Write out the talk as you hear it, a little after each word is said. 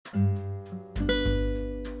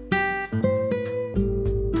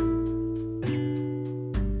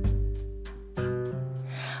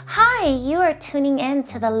for tuning in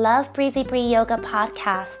to the Love Breezy Bree Yoga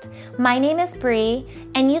podcast. My name is Bree,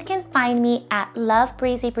 and you can find me at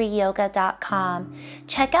lovebreezybreeyoga.com.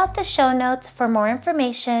 Check out the show notes for more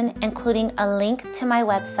information, including a link to my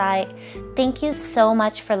website. Thank you so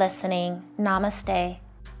much for listening. Namaste.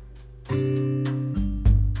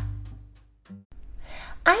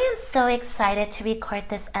 I am so excited to record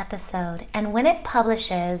this episode, and when it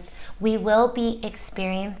publishes, we will be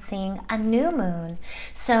experiencing a new moon.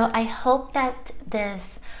 So I hope that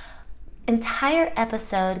this entire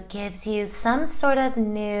episode gives you some sort of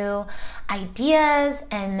new ideas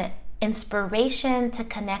and inspiration to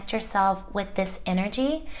connect yourself with this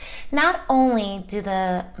energy. Not only do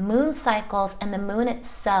the moon cycles and the moon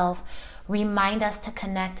itself remind us to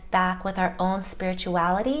connect back with our own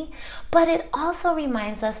spirituality, but it also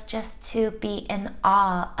reminds us just to be in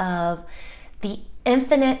awe of the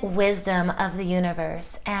infinite wisdom of the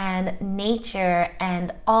universe and nature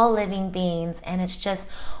and all living beings. And it's just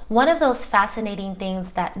one of those fascinating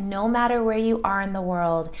things that no matter where you are in the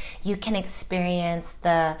world, you can experience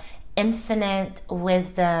the infinite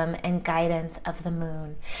wisdom and guidance of the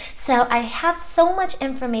moon. So I have so much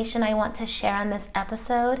information I want to share on this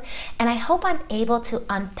episode, and I hope I'm able to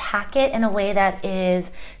unpack it in a way that is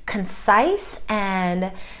concise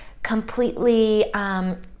and completely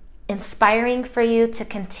inspiring for you to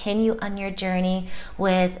continue on your journey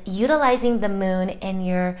with utilizing the moon in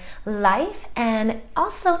your life and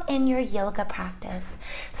also in your yoga practice.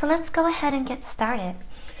 So let's go ahead and get started.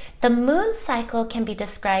 The moon cycle can be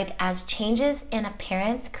described as changes in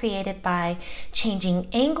appearance created by changing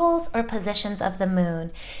angles or positions of the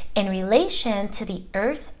moon in relation to the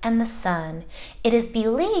earth and the sun. It is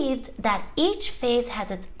believed that each phase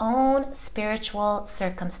has its own spiritual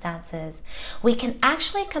circumstances. We can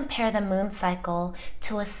actually compare the moon cycle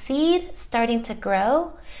to a seed starting to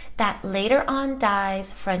grow that later on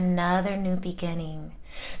dies for another new beginning.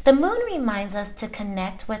 The moon reminds us to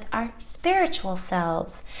connect with our spiritual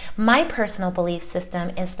selves. My personal belief system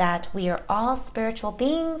is that we are all spiritual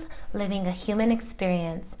beings living a human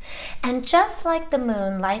experience. And just like the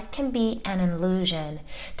moon, life can be an illusion.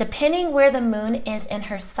 Depending where the moon is in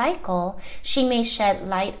her cycle, she may shed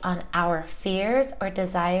light on our fears or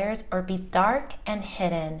desires or be dark and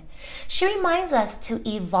hidden. She reminds us to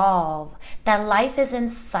evolve, that life is in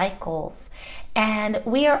cycles. And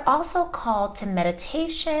we are also called to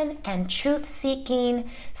meditation and truth-seeking,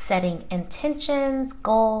 setting intentions,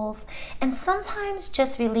 goals, and sometimes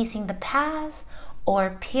just releasing the past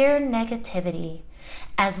or pure negativity.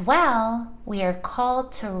 As well, we are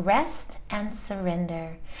called to rest and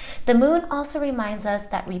surrender. The moon also reminds us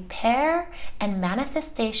that repair and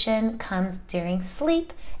manifestation comes during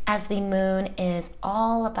sleep, as the moon is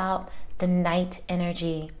all about the night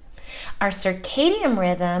energy. Our circadian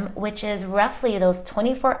rhythm, which is roughly those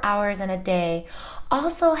 24 hours in a day,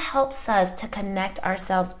 also helps us to connect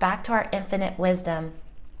ourselves back to our infinite wisdom.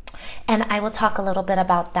 And I will talk a little bit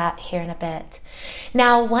about that here in a bit.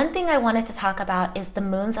 Now, one thing I wanted to talk about is the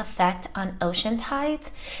moon's effect on ocean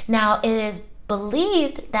tides. Now, it is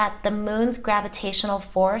believed that the moon's gravitational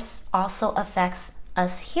force also affects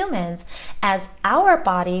us humans, as our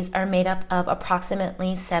bodies are made up of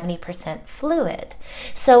approximately 70% fluid.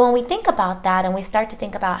 So when we think about that and we start to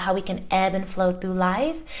think about how we can ebb and flow through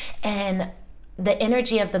life and the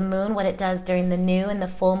energy of the moon, what it does during the new and the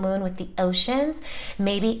full moon with the oceans,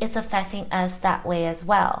 maybe it's affecting us that way as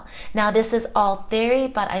well. Now, this is all theory,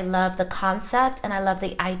 but I love the concept and I love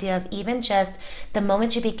the idea of even just the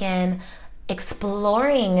moment you begin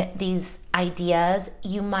exploring these ideas,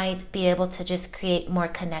 you might be able to just create more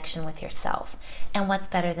connection with yourself. And what's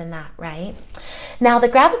better than that, right? Now, the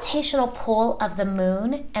gravitational pull of the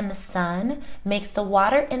moon and the sun makes the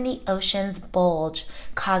water in the oceans bulge,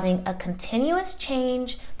 causing a continuous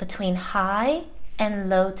change between high and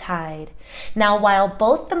low tide. Now, while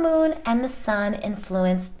both the moon and the sun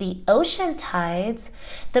influence the ocean tides,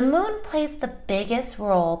 the moon plays the biggest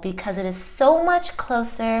role because it is so much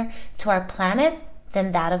closer to our planet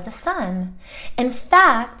than that of the sun. In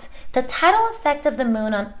fact, the tidal effect of the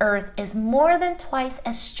moon on Earth is more than twice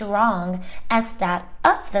as strong as that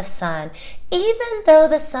of the sun, even though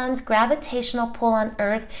the sun's gravitational pull on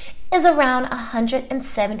Earth is around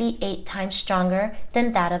 178 times stronger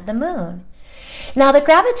than that of the moon. Now, the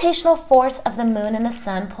gravitational force of the moon and the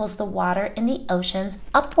sun pulls the water in the oceans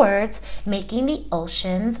upwards, making the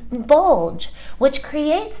oceans bulge, which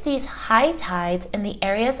creates these high tides in the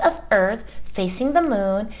areas of Earth facing the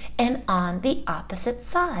moon and on the opposite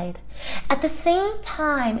side. At the same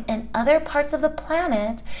time, in other parts of the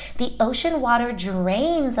planet, the ocean water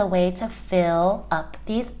drains away to fill up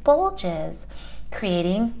these bulges.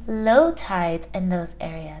 creating low tides in those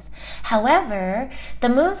areas. However, the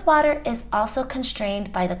moon's water is also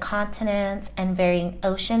constrained by the continents and varying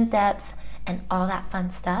ocean depths and all that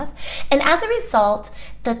fun stuff. And as a result,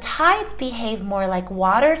 the tides behave more like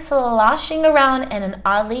water sloshing around in an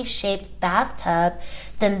oddly shaped bathtub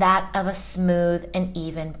than that of a smooth and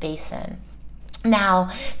even basin.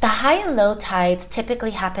 Now, the high and low tides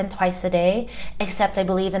typically happen twice a day, except I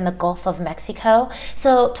believe in the Gulf of Mexico.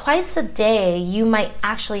 So twice a day, you might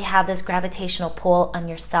actually have this gravitational pull on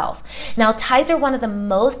yourself. Now, tides are one of the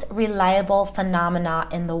most reliable phenomena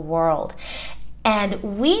in the world.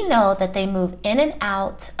 And we know that they move in and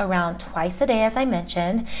out around twice a day, as I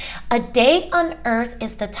mentioned. A day on Earth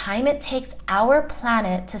is the time it takes our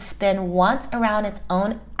planet to spin once around its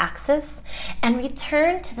own axis and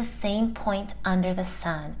return to the same point under the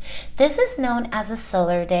sun. This is known as a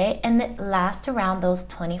solar day, and it lasts around those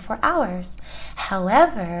 24 hours.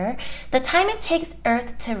 However, the time it takes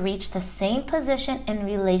Earth to reach the same position in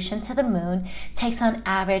relation to the moon takes on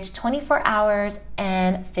average 24 hours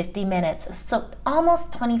and 50 minutes, so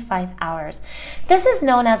almost 25 hours. This is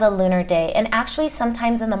known as a lunar day, and actually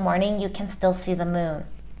sometimes in the morning you can still see the moon.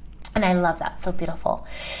 And I love that, so beautiful.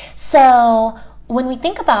 So when we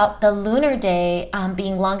think about the lunar day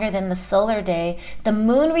being longer than the solar day, the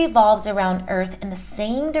moon revolves around Earth in the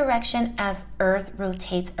same direction as Earth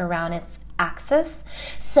rotates around its axis.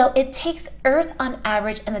 So it takes Earth on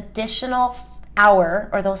average an additional hour,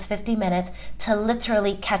 or those 50 minutes, to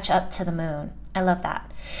literally catch up to the moon. I love that.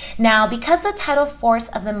 Now, because the tidal force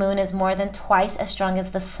of the moon is more than twice as strong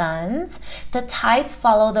as the sun's, the tides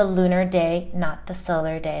follow the lunar day, not the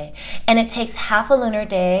solar day. And it takes half a lunar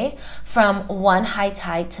day from one high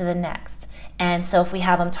tide to the next. And so if we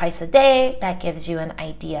have them twice a day, that gives you an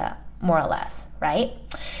idea, more or less, right?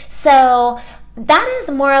 So that is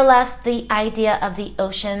more or less the idea of the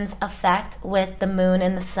ocean's effect with the moon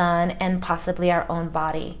and the sun and possibly our own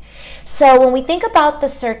body. So when we think about the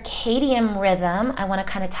circadian rhythm, I want to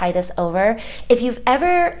kind of tie this over. If you've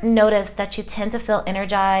ever noticed that you tend to feel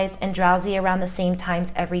energized and drowsy around the same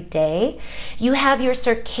times every day, you have your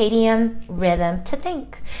circadian rhythm to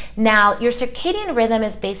think. Now, your circadian rhythm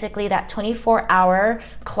is basically that 24-hour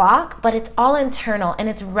clock, but it's all internal and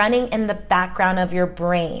it's running in the background of your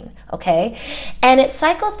brain, okay? And it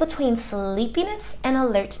cycles between sleepiness and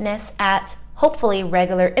alertness at hopefully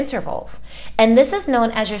regular intervals. And this is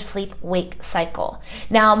known as your sleep-wake cycle.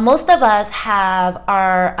 Now, most of us have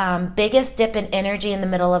our biggest dip in energy in the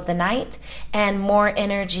middle of the night and more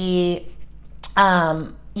energy,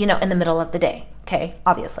 in the middle of the day. Okay,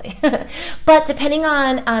 obviously. But depending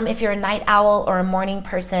on if you're a night owl or a morning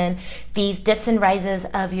person, these dips and rises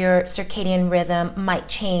of your circadian rhythm might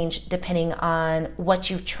change depending on what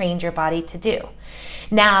you've trained your body to do.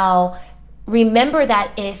 Now, remember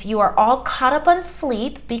that if you are all caught up on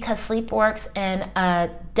sleep, because sleep works in a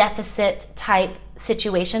deficit type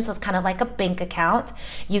situation, so it's kind of like a bank account.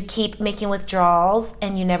 You keep making withdrawals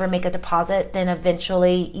and you never make a deposit, then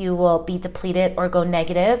eventually you will be depleted or go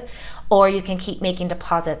negative, or you can keep making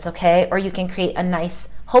deposits, okay? Or you can create a nice,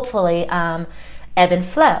 hopefully, ebb and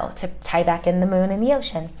flow to tie back in the moon and the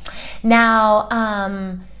ocean. Now,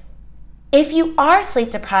 if you are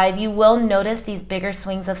sleep deprived, you will notice these bigger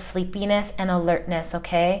swings of sleepiness and alertness,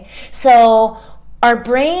 okay? So our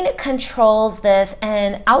brain controls this,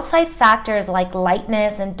 and outside factors like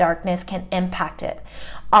lightness and darkness can impact it.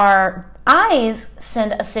 Our eyes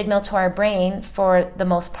send a signal to our brain for the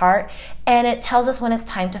most part, and it tells us when it's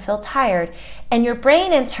time to feel tired. And your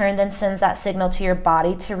brain in turn then sends that signal to your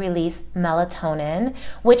body to release melatonin,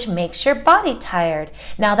 which makes your body tired.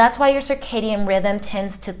 Now that's why your circadian rhythm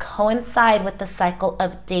tends to coincide with the cycle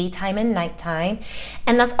of daytime and nighttime.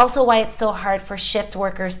 And that's also why it's so hard for shift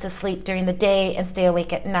workers to sleep during the day and stay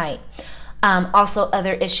awake at night. Also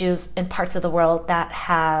other issues in parts of the world that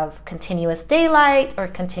have continuous daylight or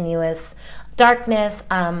continuous darkness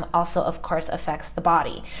also, of course, affects the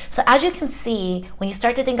body. So as you can see, when you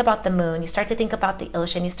start to think about the moon, you start to think about the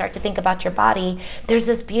ocean, you start to think about your body, there's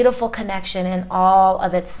this beautiful connection in all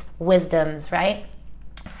of its wisdoms, right?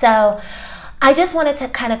 So I just wanted to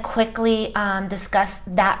kind of quickly discuss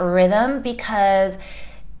that rhythm, because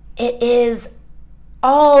it is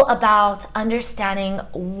all about understanding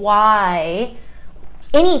why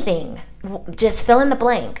anything, just fill in the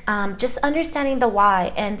blank, just understanding the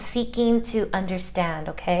why and seeking to understand,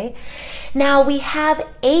 okay? Now we have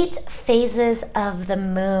 8 phases of the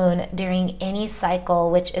moon during any cycle,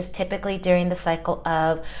 which is typically during the cycle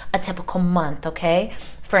of a typical month, okay?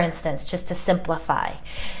 For instance, just to simplify.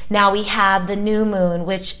 Now we have the new moon,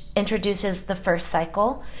 which introduces the first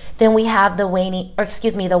cycle. Then we have the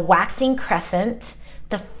waxing crescent,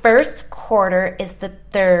 The first quarter is the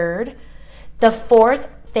third. The fourth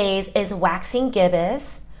phase is waxing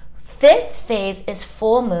gibbous. Fifth phase is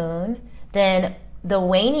full moon, then the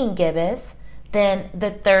waning gibbous, then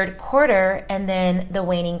the third quarter, and then the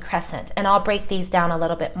waning crescent. And I'll break these down a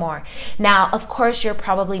little bit more. Now, of course, you're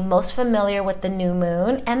probably most familiar with the new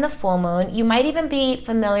moon and the full moon. You might even be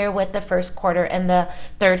familiar with the first quarter and the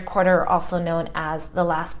third quarter, also known as the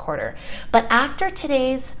last quarter. But after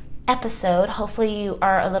today's episode, hopefully you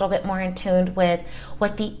are a little bit more in tune with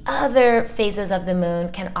what the other phases of the moon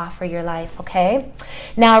can offer your life, okay?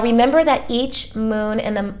 Now, remember that each moon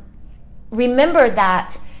in the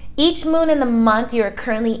month you are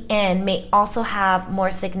currently in may also have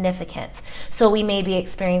more significance. So we may be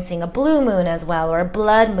experiencing a blue moon as well, or a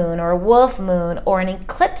blood moon, or a wolf moon, or an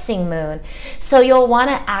eclipsing moon. So you'll want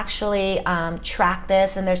to actually track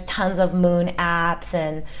this, and there's tons of moon apps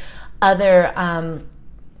and other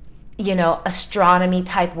astronomy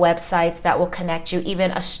type websites that will connect you. Even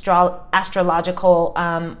astrological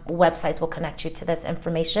websites will connect you to this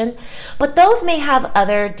information. But those may have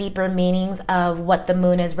other deeper meanings of what the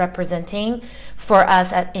moon is representing for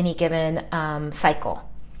us at any given cycle.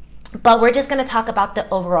 But we're just going to talk about the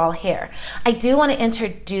overall here. I do want to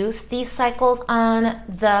introduce these cycles on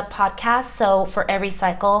the podcast. So for every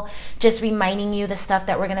cycle, just reminding you the stuff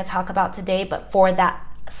that we're going to talk about today, but for that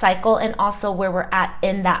cycle, and also where we're at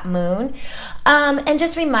in that moon, and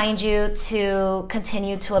just remind you to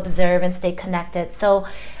continue to observe and stay connected. So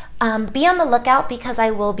be on the lookout, because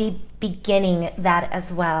I will be beginning that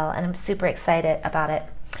as well, and I'm super excited about it.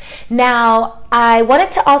 Now, I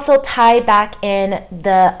wanted to also tie back in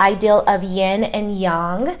the ideal of yin and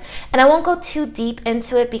yang, and I won't go too deep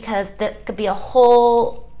into it because that could be a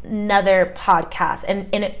whole nother podcast, and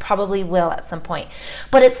it probably will at some point.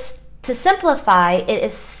 But it's, to simplify, it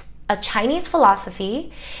is a Chinese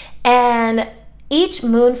philosophy, and each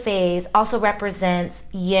moon phase also represents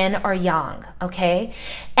yin or yang, okay?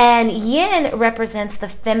 And yin represents the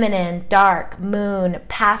feminine, dark, moon,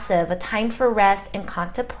 passive, a time for rest and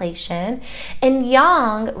contemplation. And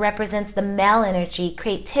yang represents the male energy,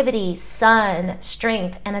 creativity, sun,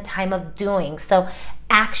 strength, and a time of doing. So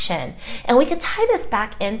action. And we could tie this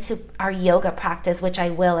back into our yoga practice, which I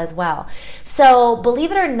will as well. So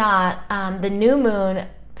believe it or not, the new moon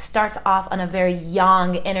starts off on a very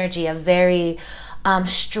yang energy, a very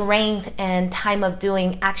strength and time of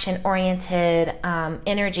doing, action-oriented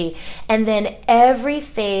energy. And then every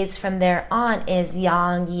phase from there on is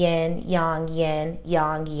yang, yin, yang, yin,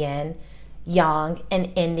 yang, yin, yang,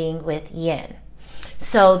 and ending with yin.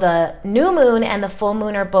 So the new moon and the full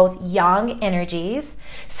moon are both yang energies.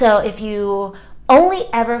 So if you only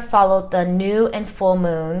ever followed the new and full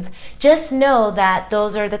moons, just know that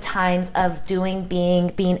those are the times of doing,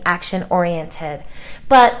 being action-oriented.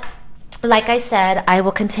 But like I said, I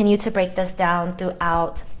will continue to break this down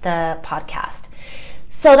throughout the podcast.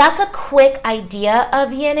 So that's a quick idea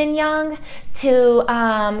of yin and yang.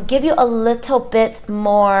 To give you a little bit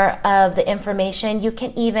more of the information, you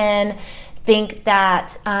can even think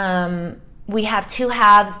that we have two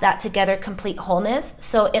halves that together complete wholeness.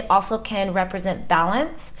 So it also can represent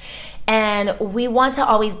balance. And we want to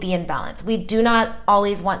always be in balance. We do not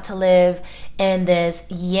always want to live in this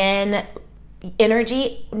yin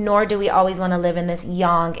energy, nor do we always want to live in this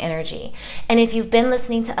yang energy. And if you've been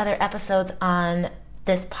listening to other episodes on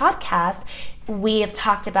this podcast, we have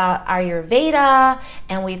talked about Ayurveda,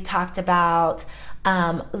 and we've talked about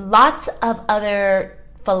lots of other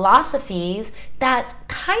philosophies that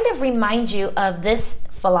kind of remind you of this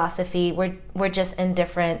philosophy. We're just in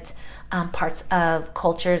different parts of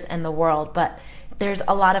cultures and the world, but there's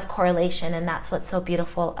a lot of correlation, and that's what's so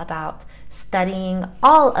beautiful about studying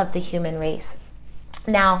all of the human race.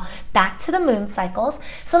 Now, back to the moon cycles.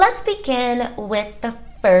 So let's begin with the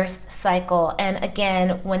first cycle. And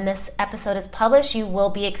again, when this episode is published, you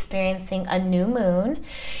will be experiencing a new moon.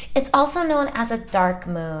 It's also known as a dark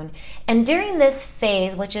moon. And during this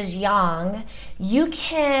phase, which is yang, you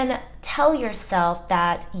can tell yourself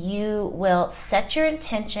that you will set your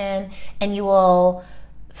intention and you will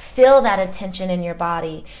feel that intention in your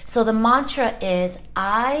body. So the mantra is,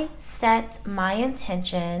 I set my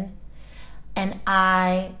intention and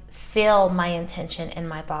I feel my intention in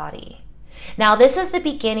my body. Now, this is the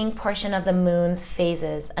beginning portion of the moon's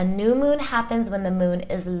phases. A new moon happens when the moon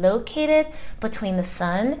is located between the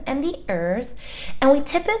sun and the earth, and we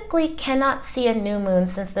typically cannot see a new moon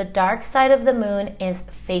since the dark side of the moon is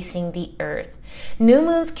facing the earth. New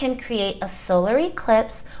moons can create a solar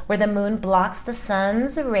eclipse where the moon blocks the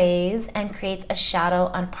sun's rays and creates a shadow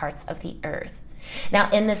on parts of the earth. Now,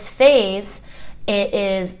 in this phase, it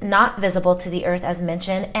is not visible to the earth, as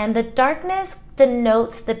mentioned, and the darkness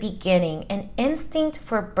denotes the beginning, an instinct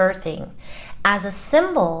for birthing. As a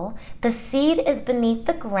symbol, the seed is beneath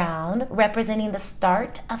the ground, representing the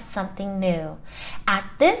start of something new. At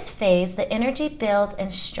this phase, the energy builds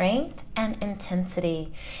in strength and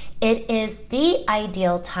intensity. It is the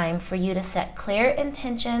ideal time for you to set clear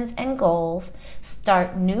intentions and goals,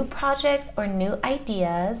 start new projects or new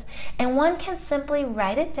ideas, and one can simply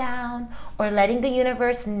write it down or letting the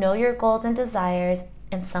universe know your goals and desires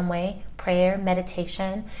in some way, prayer,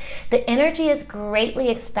 meditation. The energy is greatly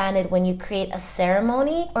expanded when you create a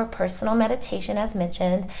ceremony or personal meditation, as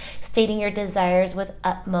mentioned, stating your desires with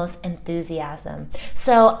utmost enthusiasm.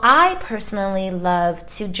 So I personally love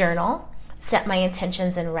to journal, set my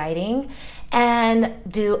intentions in writing, and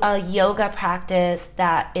do a yoga practice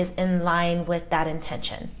that is in line with that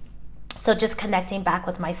intention. So just connecting back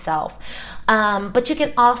with myself. But you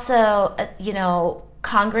can also,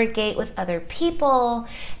 congregate with other people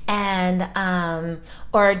and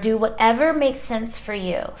or do whatever makes sense for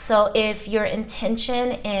you. So if your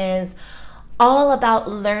intention is all about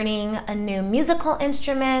learning a new musical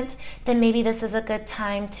instrument, then maybe this is a good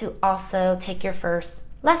time to also take your first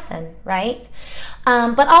lesson, right?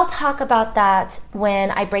 But I'll talk about that when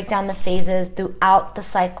I break down the phases throughout the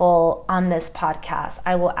cycle on this podcast.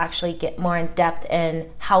 I will actually get more in depth in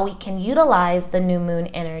how we can utilize the new moon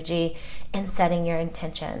energy in setting your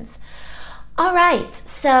intentions. All right,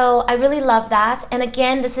 so I really love that. And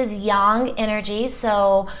again, this is yang energy,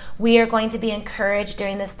 so we are going to be encouraged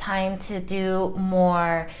during this time to do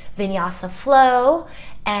more vinyasa flow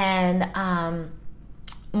and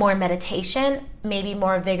more meditation, maybe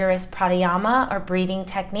more vigorous pranayama or breathing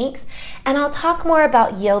techniques. And I'll talk more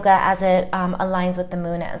about yoga as it aligns with the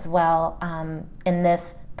moon as well in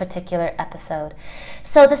this particular episode.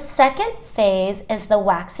 So the second phase is the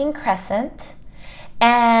waxing crescent,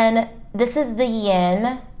 and this is the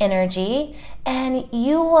yin energy, and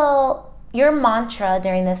your mantra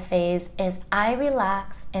during this phase is I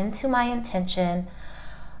relax into my intention,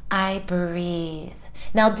 I breathe.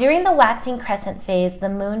 Now, during the waxing crescent phase, the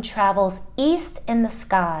moon travels east in the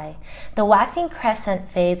sky. The waxing crescent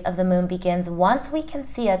phase of the moon begins once we can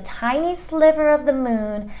see a tiny sliver of the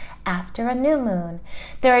moon after a new moon.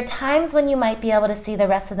 There are times when you might be able to see the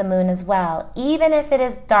rest of the moon as well, even if it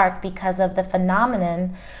is dark because of the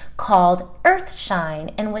phenomenon called earth shine,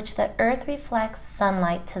 in which the earth reflects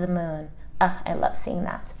sunlight to the moon. I love seeing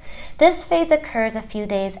that. This phase occurs a few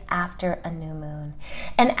days after a new moon.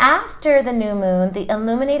 And after the new moon, the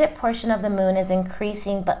illuminated portion of the moon is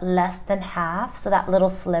increasing but less than half, so that little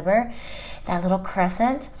sliver, that little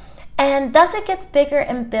crescent. And thus it gets bigger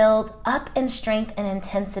and builds up in strength and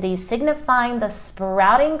intensity, signifying the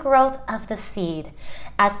sprouting growth of the seed.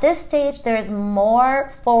 At this stage, there is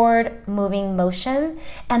more forward-moving motion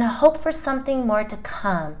and a hope for something more to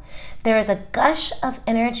come. There is a gush of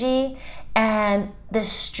energy and the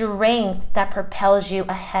strength that propels you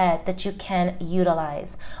ahead that you can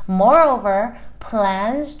utilize. Moreover,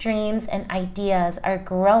 plans, dreams, and ideas are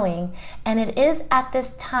growing, and it is at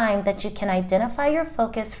this time that you can identify your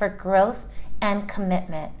focus for growth and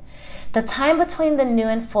commitment. The time between the new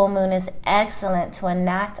and full moon is excellent to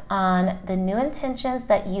enact on the new intentions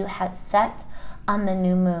that you had set on the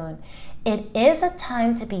new moon. It is a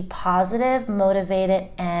time to be positive, motivated,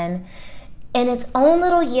 and in its own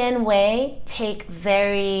little yin way, take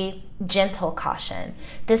very gentle caution.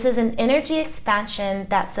 This is an energy expansion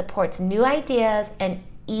that supports new ideas and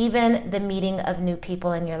even the meeting of new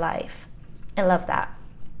people in your life. I love that.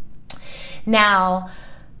 Now,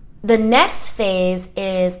 the next phase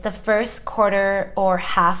is the first quarter or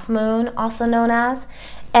half moon, also known as.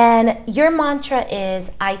 And your mantra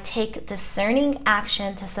is, I take discerning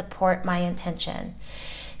action to support my intention.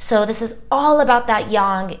 So this is all about that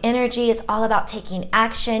yang energy. It's all about taking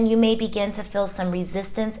action. You may begin to feel some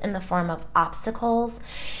resistance in the form of obstacles.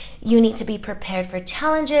 You need to be prepared for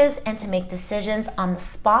challenges and to make decisions on the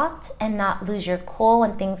spot and not lose your cool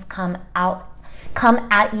when things come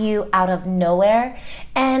at you out of nowhere.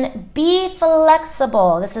 And be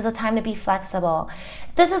flexible. This is a time to be flexible.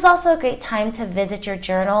 This is also a great time to visit your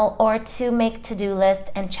journal or to make to-do lists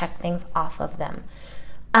and check things off of them.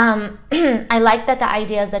 I like that the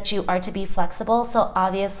idea is that you are to be flexible. So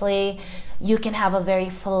obviously you can have a very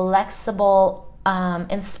flexible,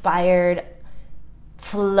 inspired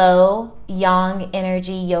flow, yang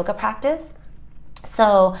energy yoga practice.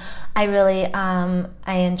 So I really,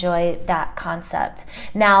 I enjoy that concept.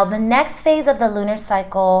 Now, the next phase of the lunar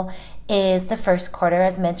cycle is the first quarter,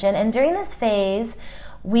 as mentioned. And during this phase,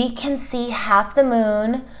 we can see half the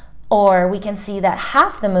moon or we can see that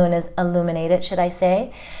half the moon is illuminated, should I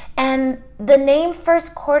say. And the name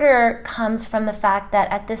first quarter comes from the fact that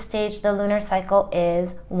at this stage, the lunar cycle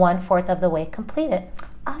is 1/4 of the way completed,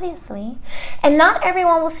 obviously. And not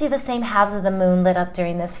everyone will see the same halves of the moon lit up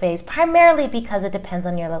during this phase, primarily because it depends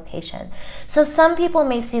on your location. So some people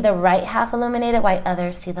may see the right half illuminated, while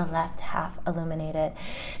others see the left half illuminated.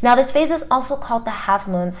 Now, this phase is also called the half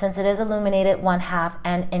moon since it is illuminated 1/2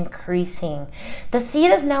 and increasing. The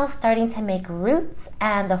seed is now starting to make roots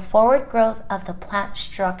and the forward growth of the plant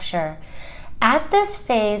structure. At this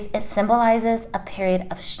phase, it symbolizes a period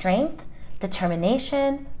of strength,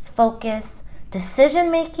 determination, focus,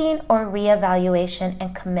 decision-making, or reevaluation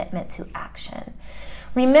and commitment to action.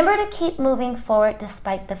 Remember to keep moving forward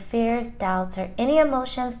despite the fears, doubts, or any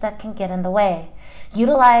emotions that can get in the way.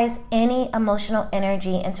 Utilize any emotional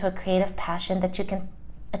energy into a creative passion that you can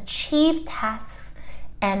achieve tasks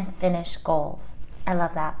and finish goals. I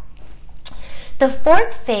love that. The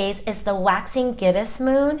fourth phase is the waxing gibbous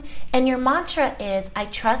moon, and your mantra is, I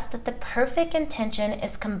trust that the perfect intention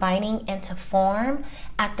is combining into form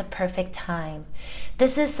at the perfect time.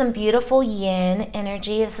 This is some beautiful yin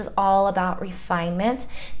energy. This is all about refinement.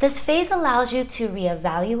 This phase allows you to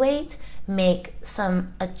reevaluate, make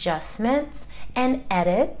some adjustments and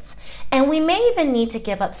edits, and we may even need to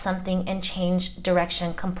give up something and change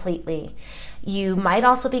direction completely. You might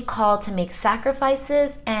also be called to make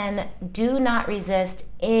sacrifices, and do not resist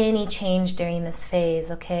any change during this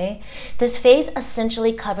phase, okay? This phase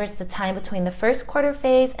essentially covers the time between the first quarter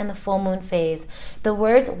phase and the full moon phase. The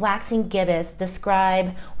words waxing gibbous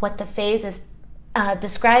describe what the phase is,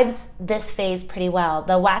 describes this phase pretty well.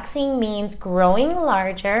 The waxing means growing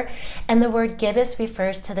larger, and the word gibbous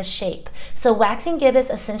refers to the shape. So waxing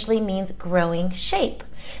gibbous essentially means growing shape.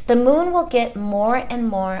 The moon will get more and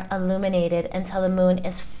more illuminated until the moon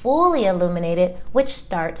is fully illuminated, which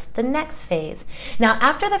starts the next phase. Now,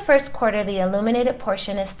 after the first quarter, the illuminated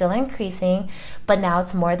portion is still increasing, but now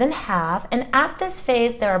it's more than half. And at this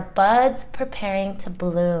phase, there are buds preparing to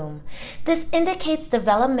bloom. This indicates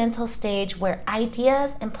developmental stage where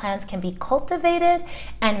ideas and plans can be cultivated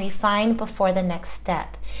and refined before the next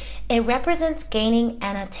step. It represents gaining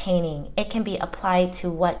and attaining. It can be applied to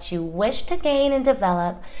what you wish to gain and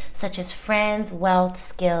develop, such as friends, wealth,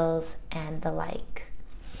 skills, and the like.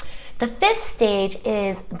 The fifth stage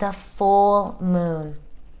is the full moon.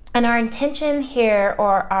 And our intention here,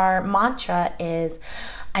 or our mantra, is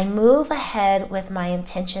I move ahead with my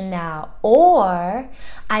intention now, or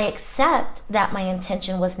I accept that my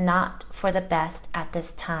intention was not for the best at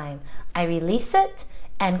this time. I release it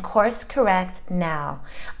and course correct now.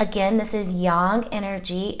 Again, this is yang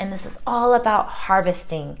energy, and this is all about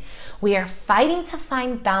harvesting. We are fighting to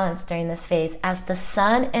find balance during this phase as the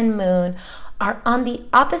sun and moon are on the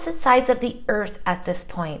opposite sides of the earth at this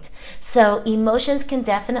point. So emotions can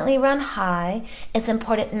definitely run high. It's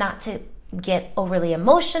important not to get overly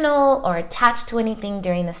emotional or attached to anything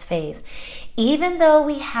during this phase. Even though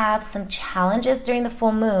we have some challenges during the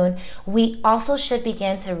full moon, we also should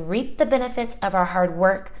begin to reap the benefits of our hard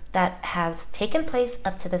work that has taken place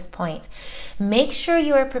up to this point. Make sure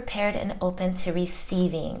you are prepared and open to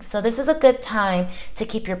receiving. So this is a good time to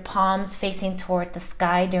keep your palms facing toward the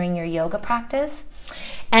sky during your yoga practice.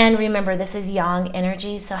 And remember, this is yang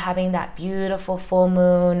energy, so having that beautiful full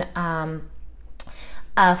moon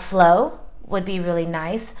flow would be really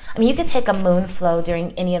nice. I mean, you could take a moon flow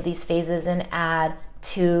during any of these phases and add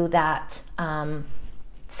to that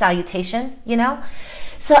salutation, you know?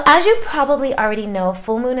 So as you probably already know,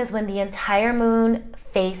 full moon is when the entire moon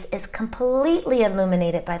face is completely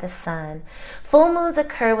illuminated by the sun. Full moons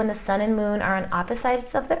occur when the sun and moon are on opposite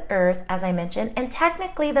sides of the earth, as I mentioned, and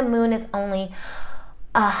technically the moon is only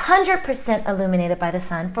 100% illuminated by the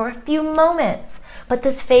sun for a few moments. But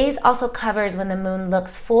this phase also covers when the moon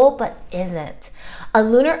looks full but isn't. A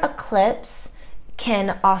lunar eclipse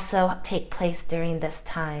can also take place during this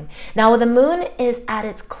time. Now, when the moon is at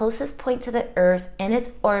its closest point to the earth in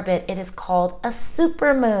its orbit, it is called a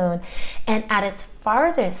supermoon. And at its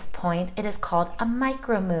farthest point, it is called a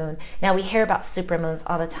micromoon. Now, we hear about supermoons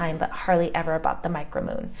all the time, but hardly ever about the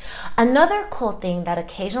micromoon. Another cool thing that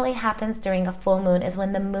occasionally happens during a full moon is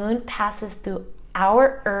when the moon passes through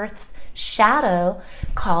our Earth's shadow,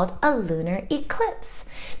 called a lunar eclipse.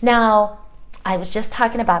 Now, I was just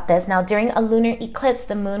talking about this. Now, during a lunar eclipse,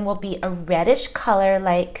 the moon will be a reddish color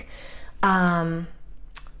like,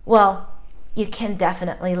 well, you can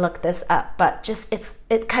definitely look this up, but just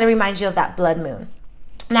it kind of reminds you of that blood moon.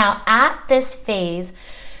 Now, at this phase,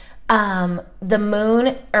 the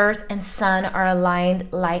moon, earth, and sun are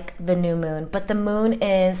aligned like the new moon, but the moon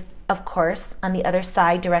is of course, on the other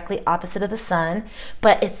side, directly opposite of the sun,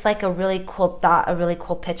 but it's like a really cool thought, a really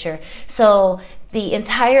cool picture. So the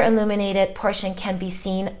entire illuminated portion can be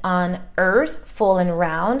seen on Earth, full and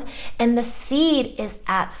round, and the seed is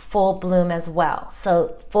at full bloom as well.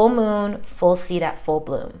 So full moon, full seed at full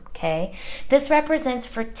bloom, okay? This represents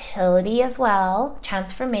fertility as well,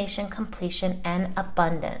 transformation, completion, and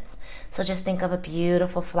abundance. So just think of a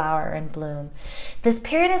beautiful flower in bloom. This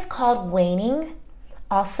period is called waning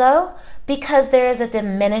also because there is a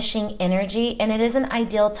diminishing energy, and it is an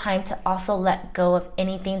ideal time to also let go of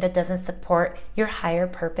anything that doesn't support your higher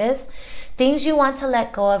purpose. Things you want to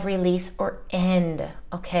let go of, release, or end,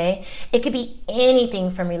 okay? It could be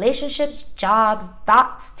anything from relationships, jobs,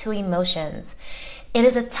 thoughts, to emotions. It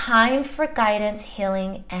is a time for guidance,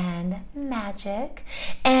 healing, and magic.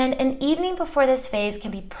 And an evening before this phase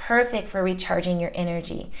can be perfect for recharging your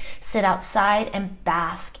energy. Sit outside and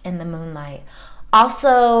bask in the moonlight.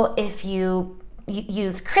 Also, if you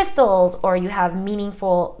use crystals or you have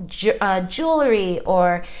meaningful jewelry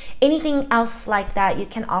or anything else like that, you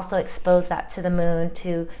can also expose that to the moon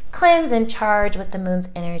to cleanse and charge with the moon's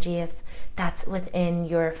energy if that's within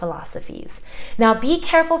your philosophies. Now, be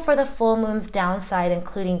careful for the full moon's downside,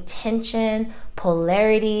 including tension,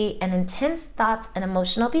 polarity, and intense thoughts and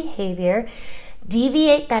emotional behavior.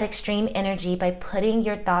 Deviate that extreme energy by putting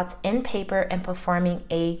your thoughts in paper and performing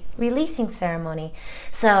a releasing ceremony.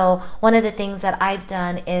 So one of the things that I've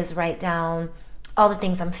done is write down all the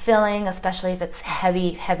things I'm feeling, especially if it's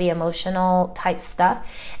heavy emotional type stuff,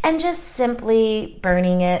 and just simply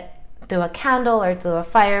burning it through a candle or through a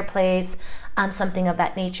fireplace, something of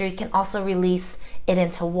that nature. You can also release it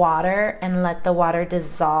into water and let the water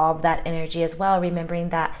dissolve that energy as well, remembering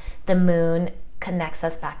that the moon connects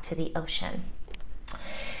us back to the ocean.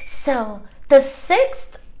 So the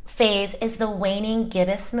sixth phase is the waning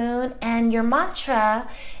gibbous moon, and your mantra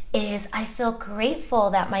is, I feel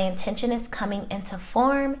grateful that my intention is coming into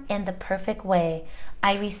form in the perfect way.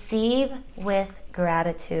 I receive with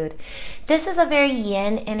gratitude. This is a very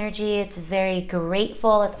yin energy. It's very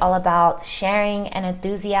grateful. It's all about sharing and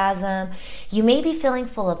enthusiasm. You may be feeling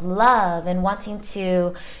full of love and wanting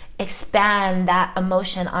to expand that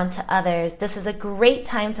emotion onto others. This is a great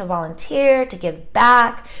time to volunteer, to give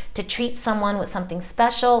back, to treat someone with something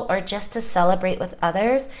special, or just to celebrate with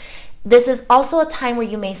others. This is also a time where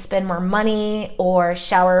you may spend more money or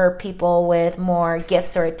shower people with more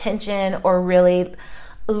gifts or attention, or really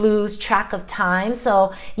lose track of time.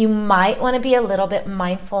 So you might want to be a little bit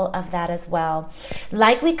mindful of that as well.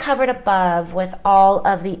 Like we covered above with all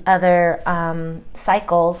of the other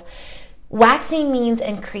cycles, waxing means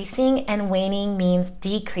increasing and waning means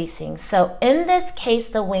decreasing. So in this case,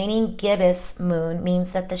 the waning gibbous moon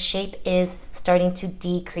means that the shape is starting to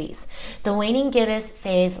decrease. The waning gibbous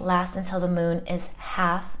phase lasts until the moon is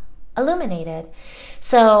half illuminated.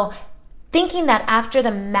 So thinking that after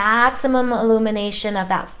the maximum illumination of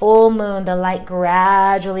that full moon, the light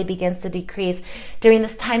gradually begins to decrease. During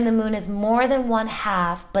this time, the moon is more than one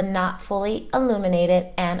half, but not fully illuminated,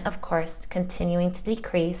 and of course, continuing to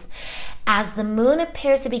decrease. As the moon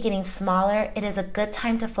appears to be getting smaller, it is a good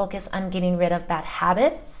time to focus on getting rid of bad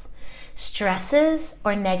habits, stresses,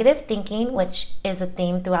 or negative thinking, which is a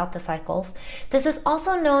theme throughout the cycles. This is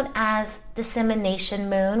also known as dissemination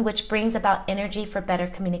moon, which brings about energy for better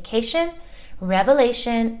communication,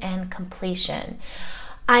 revelation, and completion.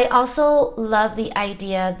 I also love the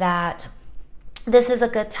idea that this is a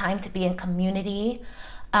good time to be in community,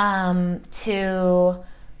 to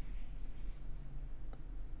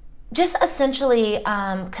just essentially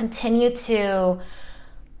continue to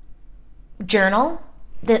journal,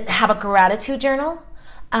 have a gratitude journal.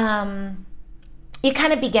 You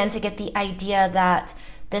kind of begin to get the idea that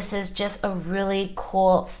this is just a really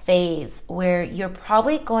cool phase where you're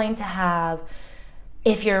probably going to have,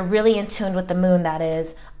 if you're really in tune with the moon, that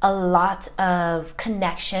is, a lot of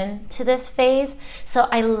connection to this phase. So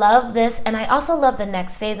I love this, and I also love the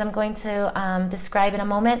next phase I'm going to describe in a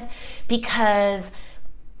moment, because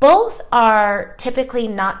both are typically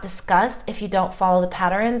not discussed if you don't follow the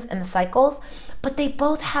patterns and the cycles, but they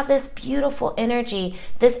both have this beautiful energy.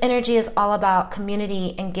 This energy is all about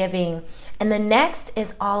community and giving. And the next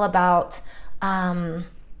is all about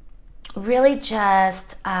really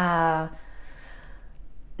just not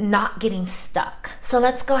getting stuck. So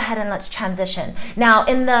let's go ahead and let's transition. Now,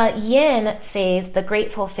 in the yin phase, the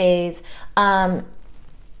grateful phase,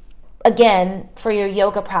 again, for your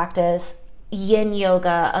yoga practice, yin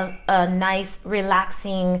yoga, a nice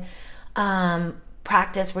relaxing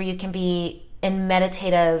practice where you can be in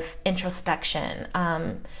meditative introspection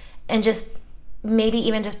and just maybe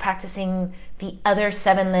even just practicing the other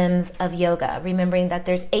 7 limbs of yoga, remembering that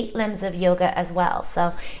there's 8 limbs of yoga as well.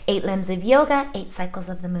 So 8 limbs of yoga, 8 cycles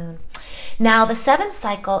of the moon. Now the 7th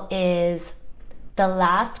cycle is the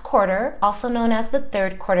last quarter, also known as the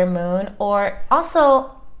 3rd quarter moon, or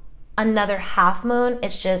also another half moon.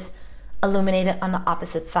 It's just illuminated on the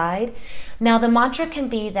opposite side. Now the mantra can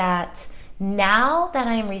be that now that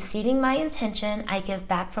I am receiving my intention, I give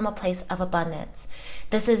back from a place of abundance.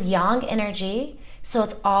 This is yang energy, so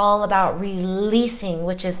it's all about releasing,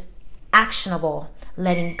 which is actionable,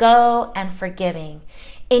 letting go and forgiving.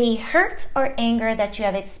 Any hurt or anger that you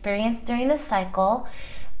have experienced during this cycle,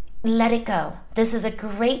 let it go. This is a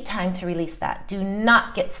great time to release that. Do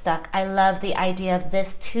not get stuck. I love the idea of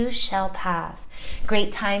this too shall pass.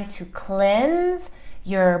 Great time to cleanse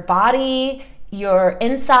your body, your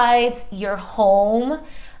insides, your home,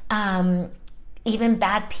 even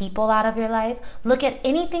bad people out of your life. Look at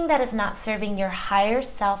anything that is not serving your higher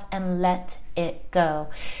self and let it go,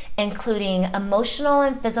 including emotional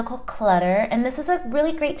and physical clutter. And this is a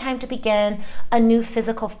really great time to begin a new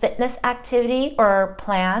physical fitness activity or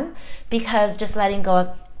plan, because just letting go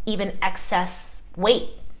of even excess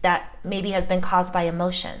weight that maybe has been caused by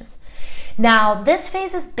emotions. Now, this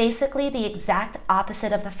phase is basically the exact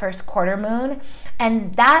opposite of the 1st quarter moon,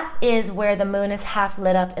 and that is where the moon is half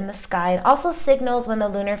lit up in the sky. It also signals when the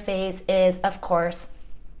lunar phase is, of course,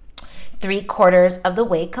 3/4 of the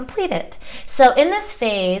way completed. So in this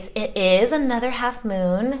phase, it is another half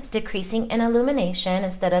moon, decreasing in illumination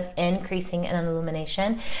instead of increasing in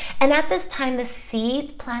illumination. And at this time, the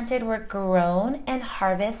seeds planted were grown and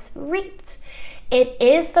harvests reaped. It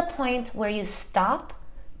is the point where you stop,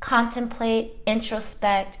 contemplate,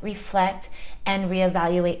 introspect, reflect, and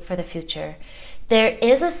reevaluate for the future. There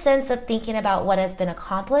is a sense of thinking about what has been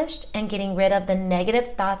accomplished and getting rid of the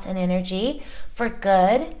negative thoughts and energy for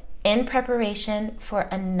good in preparation for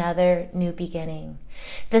another new beginning.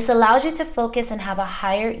 This allows you to focus and have a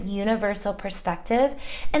higher universal perspective,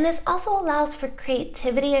 and this also allows for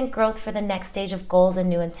creativity and growth for the next stage of goals and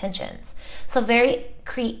new intentions. So very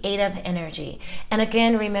creative energy. And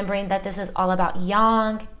again, remembering that this is all about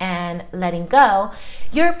yang and letting go,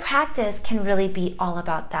 your practice can really be all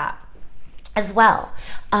about that as well.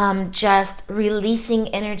 Just releasing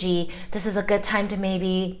energy. This is a good time to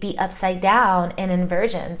maybe be upside down in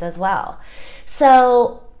inversions as well.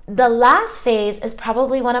 So the last phase is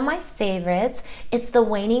probably one of my favorites. It's the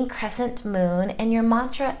waning crescent moon, and your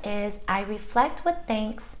mantra is, I reflect with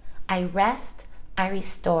thanks, I rest, I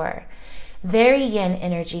restore. Very yin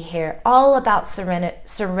energy here, all about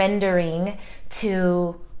surrendering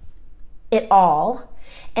to it all.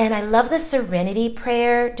 And I love the serenity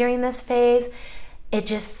prayer during this phase. It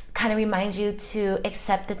just kind of reminds you to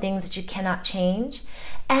accept the things that you cannot change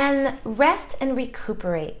and rest and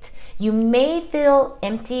recuperate. You may feel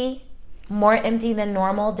empty, more empty than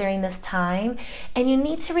normal during this time, and you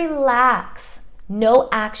need to relax. No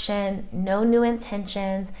action, no new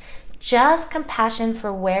intentions, just compassion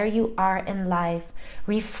for where you are in life.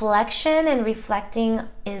 Reflection and reflecting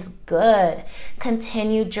is good.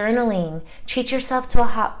 Continue journaling. Treat yourself to a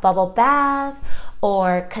hot bubble bath,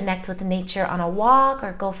 or connect with nature on a walk,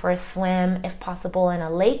 or go for a swim if possible in a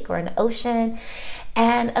lake or an ocean.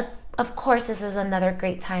 And of course, this is another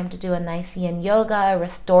great time to do a nice yin yoga, a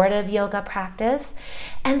restorative yoga practice.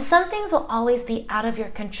 And some things will always be out of your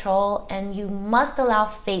control, and you must allow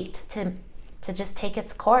fate to just take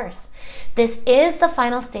its course. This is the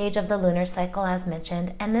final stage of the lunar cycle, as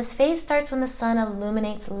mentioned, and this phase starts when the sun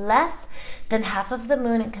illuminates less than half of the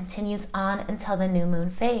moon and continues on until the new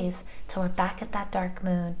moon phase, till we're back at that dark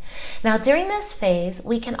moon. Now, during this phase,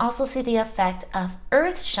 we can also see the effect of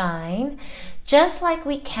earth shine, just like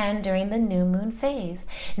we can during the new moon phase.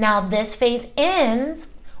 Now, this phase ends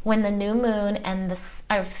when the new moon and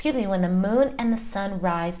when the moon and the sun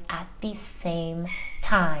rise at the same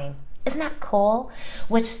time. Isn't that cool?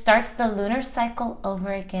 Which starts the lunar cycle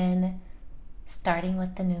over again, starting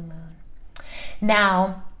with the new moon.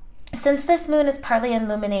 Now, since this moon is partly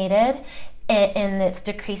illuminated and it's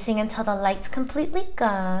decreasing until the light's completely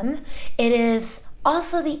gone, it is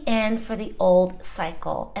also the end for the old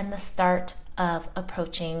cycle and the start of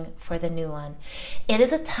approaching for the new one. It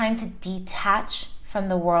is a time to detach from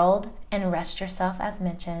the world and rest yourself, as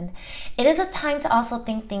mentioned. It is a time to also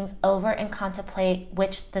think things over and contemplate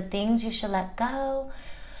the things you should let go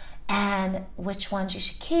and which ones you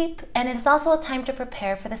should keep. And it is also a time to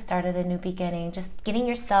prepare for the start of the new beginning, just getting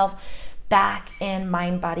yourself back in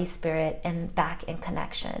mind, body, spirit, and back in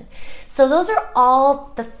connection. So those are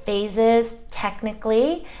all the phases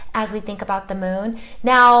technically as we think about the moon.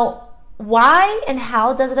 Now, why and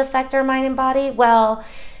how does it affect our mind and body? Well,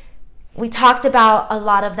 We talked about a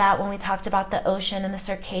lot of that when we talked about the ocean and the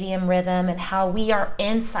circadian rhythm and how we are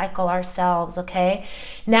in cycle ourselves, okay?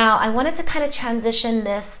 Now, I wanted to kind of transition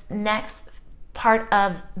this next part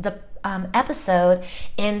of the episode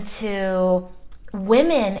into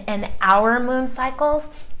women and our moon cycles.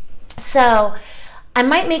 So I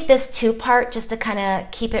might make this 2-part just to kind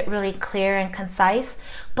of keep it really clear and concise,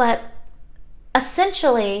 but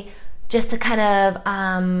essentially just to kind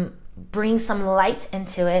of bring some light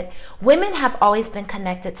into it. Women have always been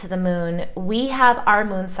connected to the moon. We have our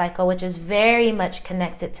moon cycle, which is very much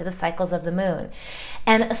connected to the cycles of the moon.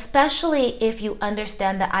 And especially if you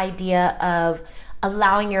understand the idea of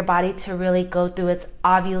allowing your body to really go through its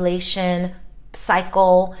ovulation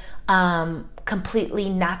cycle completely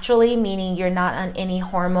naturally, meaning you're not on any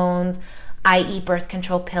hormones, i.e. birth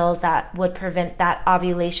control pills that would prevent that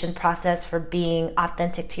ovulation process from being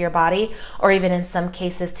authentic to your body, or even in some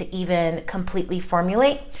cases to even completely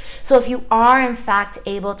formulate. So if you are in fact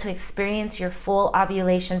able to experience your full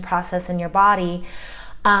ovulation process in your body,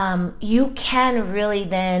 you can really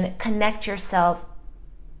then connect yourself,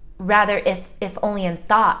 rather if only in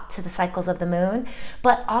thought, to the cycles of the moon,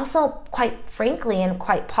 but also quite frankly and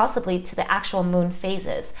quite possibly to the actual moon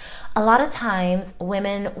phases. A lot of times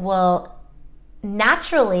women will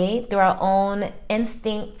naturally, through our own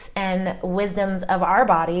instincts and wisdoms of our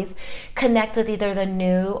bodies, connect with either the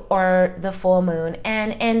new or the full moon.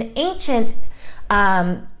 And in ancient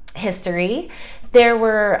history, there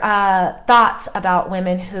were thoughts about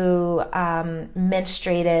women who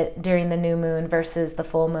menstruated during the new moon versus the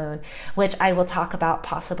full moon, which I will talk about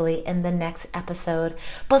possibly in the next episode.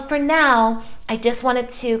 But for now, I just wanted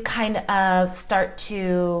to kind of start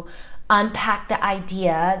to unpack the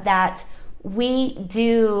idea that we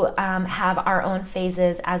do have our own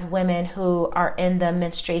phases as women who are in the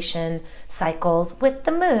menstruation cycles with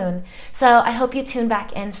the moon. So I hope you tune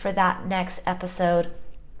back in for that next episode.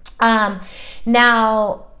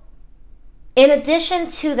 Now, in addition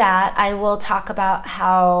to that, I will talk about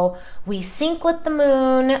how we sync with the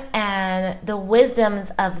moon and the wisdoms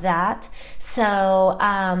of that.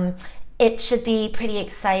 So it should be pretty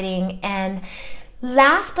exciting. And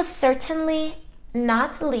last but certainly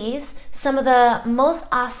not least, some of the most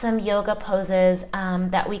awesome yoga poses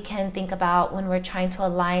that we can think about when we're trying to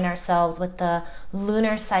align ourselves with the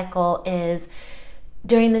lunar cycle is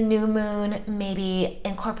during the new moon, maybe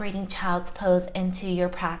incorporating child's pose into your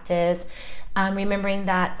practice, remembering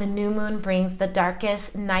that the new moon brings the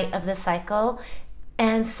darkest night of the cycle.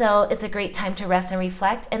 And so it's a great time to rest and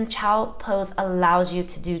reflect, and child pose allows you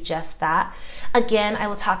to do just that. Again, I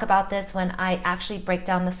will talk about this when I actually break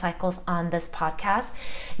down the cycles on this podcast.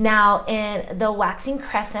 Now, in the waxing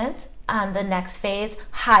crescent, the next phase,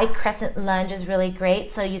 high crescent lunge is really great.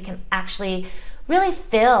 So you can actually really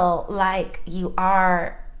feel like you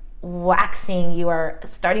are waxing, you are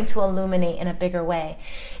starting to illuminate in a bigger way.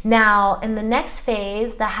 Now, in the next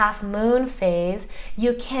phase, the half moon phase,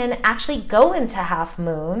 you can actually go into half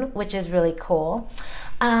moon, which is really cool.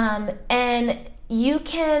 And you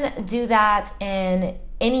can do that in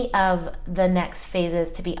any of the next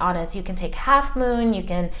phases, to be honest. You can take half moon, you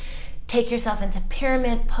can take yourself into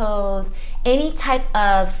pyramid pose. Any type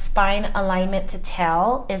of spine alignment to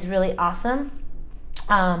tail is really awesome.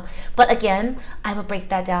 But again, I will break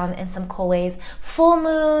that down in some cool ways. Full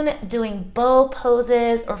moon, doing bow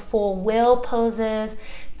poses or full wheel poses,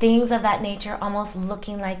 things of that nature, almost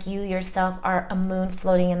looking like you yourself are a moon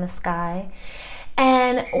floating in the sky.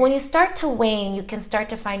 And when you start to wane, you can start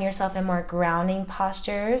to find yourself in more grounding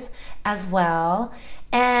postures as well.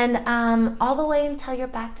 And all the way until you're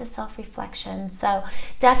back to self-reflection. So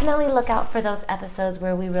definitely look out for those episodes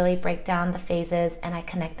where we really break down the phases and I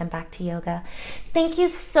connect them back to yoga. Thank you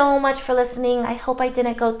so much for listening. I hope I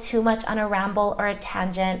didn't go too much on a ramble or a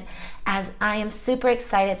tangent, as I am super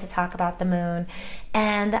excited to talk about the moon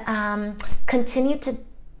and continue to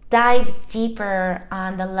dive deeper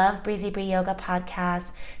on the Love Breezy Bree Yoga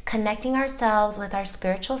podcast, connecting ourselves with our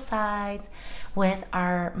spiritual sides, with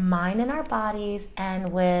our mind and our bodies,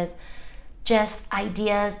 and with just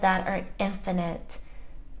ideas that are infinite.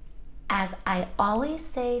 As I always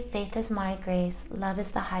say, faith is my grace, love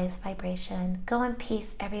is the highest vibration. Go in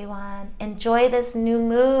peace, everyone. Enjoy this new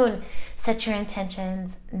moon. Set your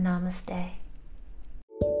intentions. Namaste.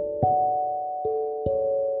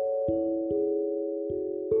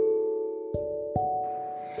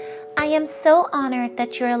 I am so honored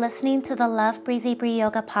that you are listening to the Love Breezy Bree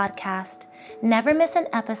Yoga podcast. Never miss an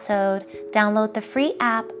episode. Download the free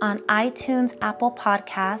app on iTunes, Apple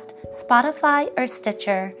Podcast, Spotify, or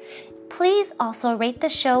Stitcher. Please also rate the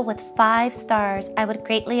show with 5 stars. I would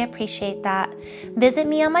greatly appreciate that. Visit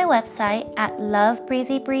me on my website at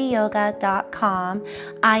lovebreezybreeyoga.com.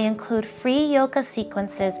 I include free yoga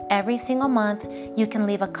sequences every single month. You can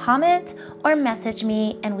leave a comment or message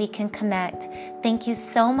me and we can connect. Thank you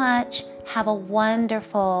so much. Have a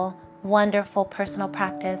wonderful, wonderful personal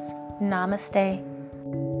practice. Namaste.